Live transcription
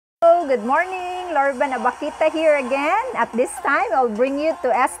Hello, good morning. Lorban Abakita here again. At this time, I'll bring you to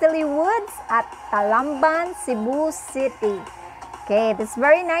Estelle Woods at Talamban, Cebu City. Okay, this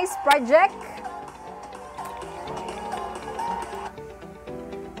very nice project.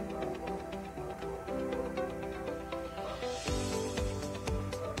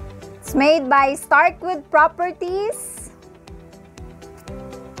 It's made by Starkwood Properties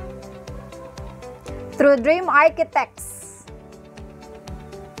through Dream Architects.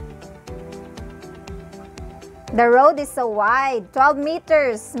 The road is so wide, 12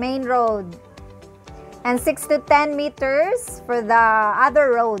 meters main road, and 6 to 10 meters for the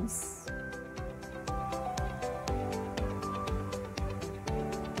other roads.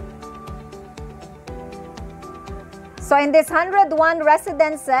 So in this 101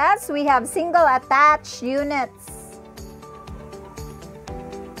 residences, we have single attached units.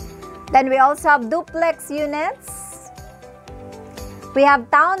 Then we also have duplex units. We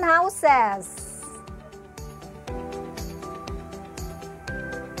have townhouses.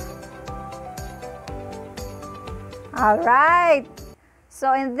 Alright,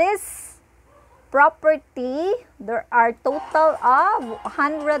 so in this property, there are total of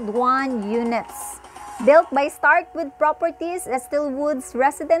 101 units. Built by Starkwood Properties, Estelle Woods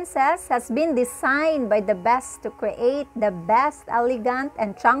Residences has been designed by the best to create the best, elegant,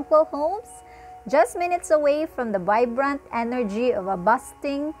 and tranquil homes just minutes away from the vibrant energy of a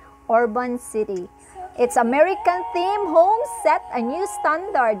bustling urban city. Its American theme homes set a new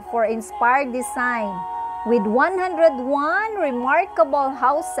standard for inspired design, with 101 remarkable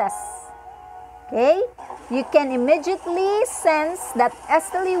houses. Okay, you can immediately sense that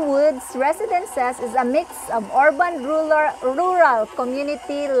Estelle Woods Residences is a mix of urban rural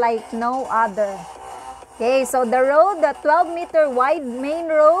community like no other. Okay, so the road, the 12-meter wide main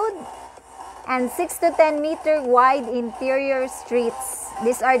road and 6 to 10 meter wide interior streets.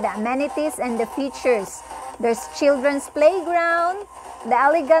 These are the amenities and the features. There's children's playground, the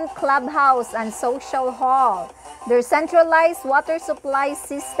elegant clubhouse and social hall. There's centralized water supply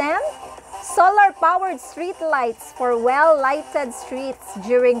system, solar-powered street lights for well-lighted streets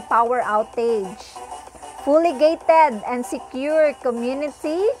during power outage, fully gated and secure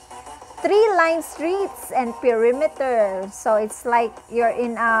community, 3-line streets and perimeter. So it's like you're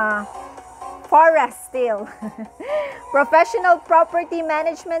in a forest still. Professional property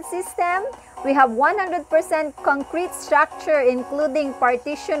management system. We have 100% concrete structure including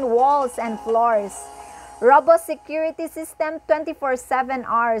partition walls and floors. Robust security system, 24/7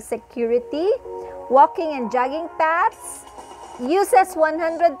 hour security. Walking and jogging paths. Uses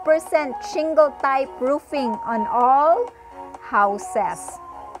 100% shingle type roofing on all houses.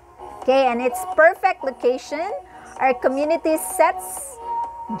 Okay, and its perfect location. Our community sets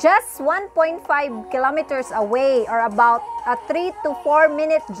just 1.5 kilometers away, or about a 3 to 4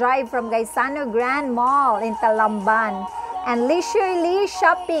 minute drive from Gaisano Grand Mall in Talamban. And leisurely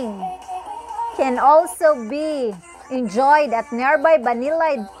shopping can also be enjoyed at nearby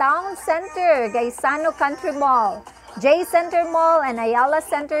Banilay Town Center, Gaisano Country Mall, J Center Mall, and Ayala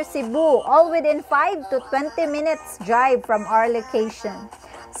Center, Cebu, all within 5 to 20 minutes drive from our location.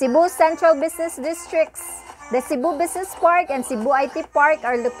 Cebu Central Business Districts. The Cebu Business Park and Cebu IT Park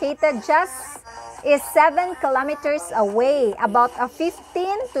are located just 7 kilometers away, about a 15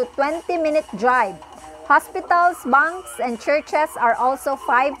 to 20 minute drive. Hospitals, banks, and churches are also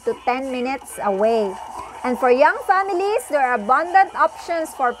 5 to 10 minutes away. And for young families, there are abundant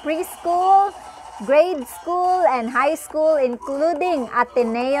options for preschool, grade school, and high school, including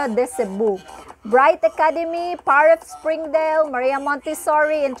Ateneo de Cebu, Bright Academy, Paref Springdale, Maria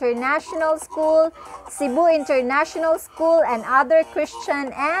Montessori International School, Cebu International School, and other Christian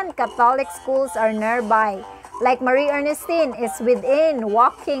and Catholic schools are nearby. Like Marie Ernestine is within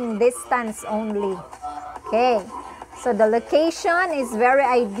walking distance only. Okay, so the location is very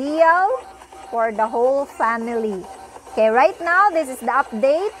ideal for the whole family. Okay, right now this is the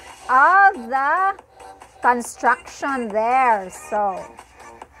update of the construction there. So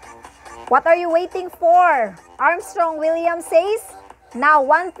what are you waiting for? Armstrong Williams says, now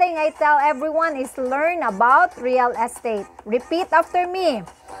one thing I tell everyone is learn about real estate. Repeat after me.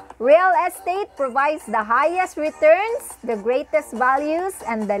 Real estate provides the highest returns, the greatest values,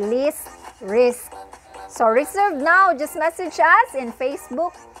 and the least risk. So reserve now. Just message us in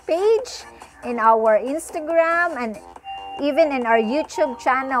Facebook page, in our Instagram, and even in our YouTube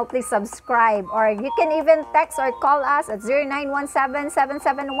channel. Please subscribe, or you can even text or call us at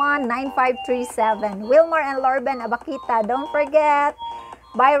 0917-771-9537. Wilmar and Lorban Abakita. Don't forget,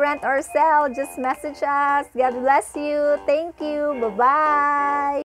 buy, rent, or sell, just message us. God bless you. Thank you. Bye-bye.